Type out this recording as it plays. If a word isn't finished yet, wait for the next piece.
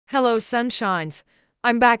Hello sunshines,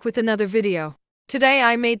 I'm back with another video. Today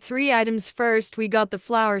I made 3 items. First we got the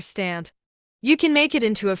flower stand. You can make it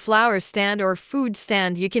into a flower stand or food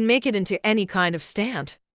stand. You can make it into any kind of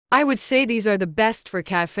stand. I would say these are the best for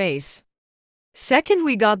cafes. Second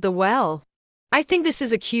we got the well. I think this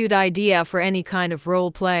is a cute idea for any kind of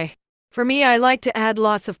role play. For me, I like to add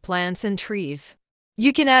lots of plants and trees.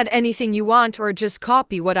 You can add anything you want or just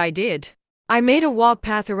copy what I did. I made a walk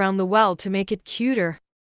path around the well to make it cuter.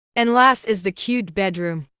 And last is the cute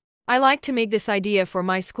bedroom. I like to make this idea for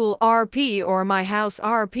my school RP or my house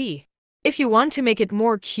RP. If you want to make it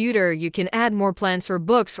more cuter, you can add more plants or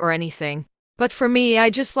books or anything. But for me, I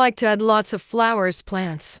just like to add lots of flowers,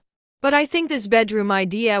 plants. But I think this bedroom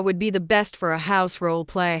idea would be the best for a house role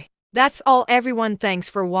play. That's all everyone, thanks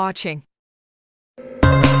for watching.